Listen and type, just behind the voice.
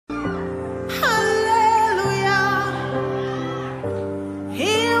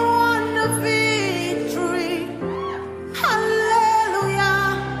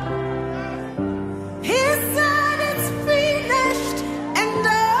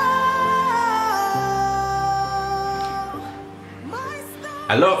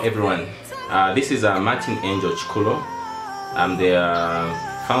Hello everyone, this is Martin Angel Chikulo. I'm the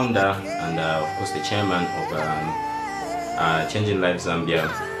founder and of course the chairman of Changing Lives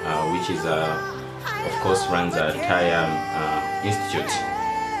Zambia, which is of course runs Taya Institute.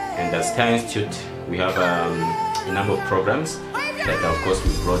 And as Taya Institute, we have a number of programs that of course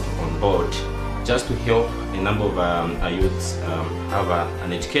we brought on board just to help a number of youths have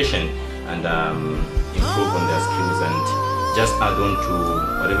an education and improve on their skills and just add on to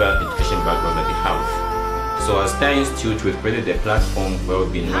whatever education background that they have. So as Taya Institute, we've created a platform where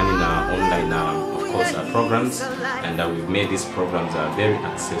we've been running online of course programs, and we've made these programs very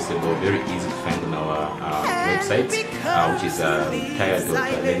accessible, very easy to find on our website, which is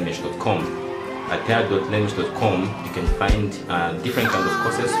taya.learnmesh.com. At taya.learnmesh.com you can find different kinds of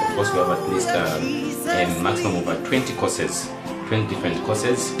courses. Of course we have at least a maximum of 20 courses, 20 different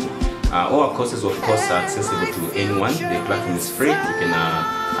courses. All our courses of course are accessible to anyone. The platform is free. You can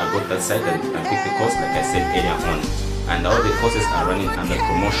go to that site and pick the course like I said earlier on. And all the courses are running under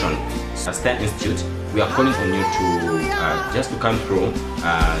promotion. As Taya Institute, we are calling on you to just to come through.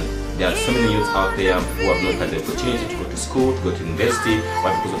 There are so many youths out there who have not had the opportunity to go to school, to go to university,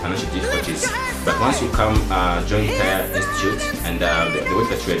 or because of financial difficulties. But once you come join Taya Institute and the work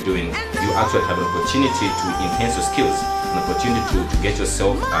that you are doing, you actually have an opportunity to enhance your skills, an opportunity to get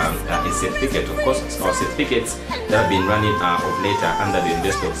yourself a certificate. Of course, our certificates that have been running of later under the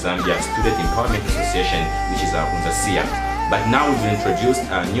University of Zambia Student Empowerment Association, which is UNZASIA. But now we've introduced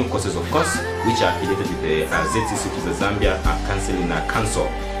new courses, of course, which are affiliated with the ZCC, which is the Zambia Counseling Council.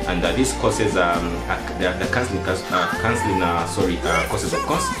 And these courses are the counseling courses, of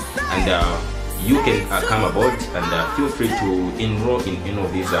course. And you can come aboard and feel free to enroll in any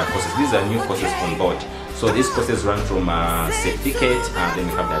of these courses. These are new courses on board. So these courses run from certificate, then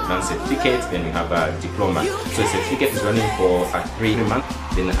we have the advanced certificate, then we have a diploma. So the certificate is running for 3 months,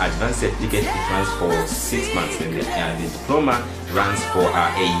 then the advanced certificate it runs for 6 months, then the diploma runs for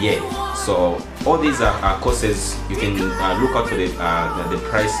a year. So all these courses, you can look out for the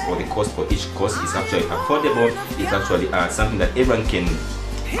price or the cost for each course. It's actually affordable. It's actually something that everyone can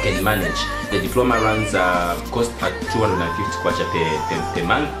manage. The diploma runs cost at 250 kwacha per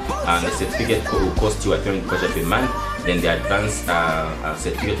month, and the certificate will cost you 300 kwacha per month. Then the advanced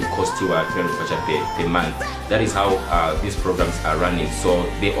certificate will cost you 300 kwacha per month. That is how these programs are running. So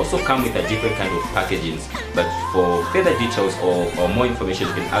they also come with a different kind of packagings. But for further details or more information,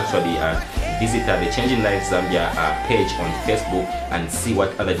 you can actually visit the Changing Lives Zambia page on Facebook and see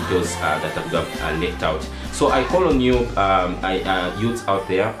what other details that have left out. So I call on you, youths out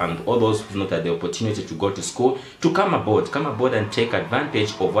there and all those who've not had the opportunity to go to school, to come aboard and take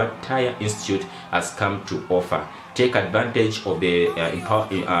advantage of what Taya Institute has come to offer. Take advantage of the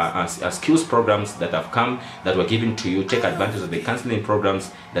skills programs that have come, that were given to you. Take advantage of the counseling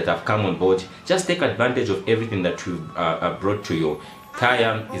programs that have come on board. Just take advantage of everything that we've brought to you.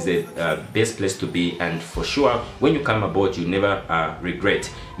 Taya is the best place to be, and for sure when you come aboard you never regret.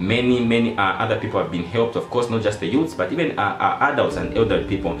 Many other people have been helped, of course, not just the youths but even adults and elderly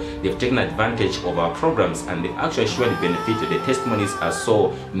people. They've taken advantage of our programs and they've actually surely benefited. The testimonies are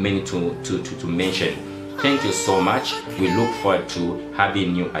so many to mention. Thank you so much. We look forward to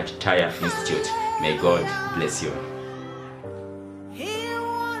having you at Taya Institute. May God bless you.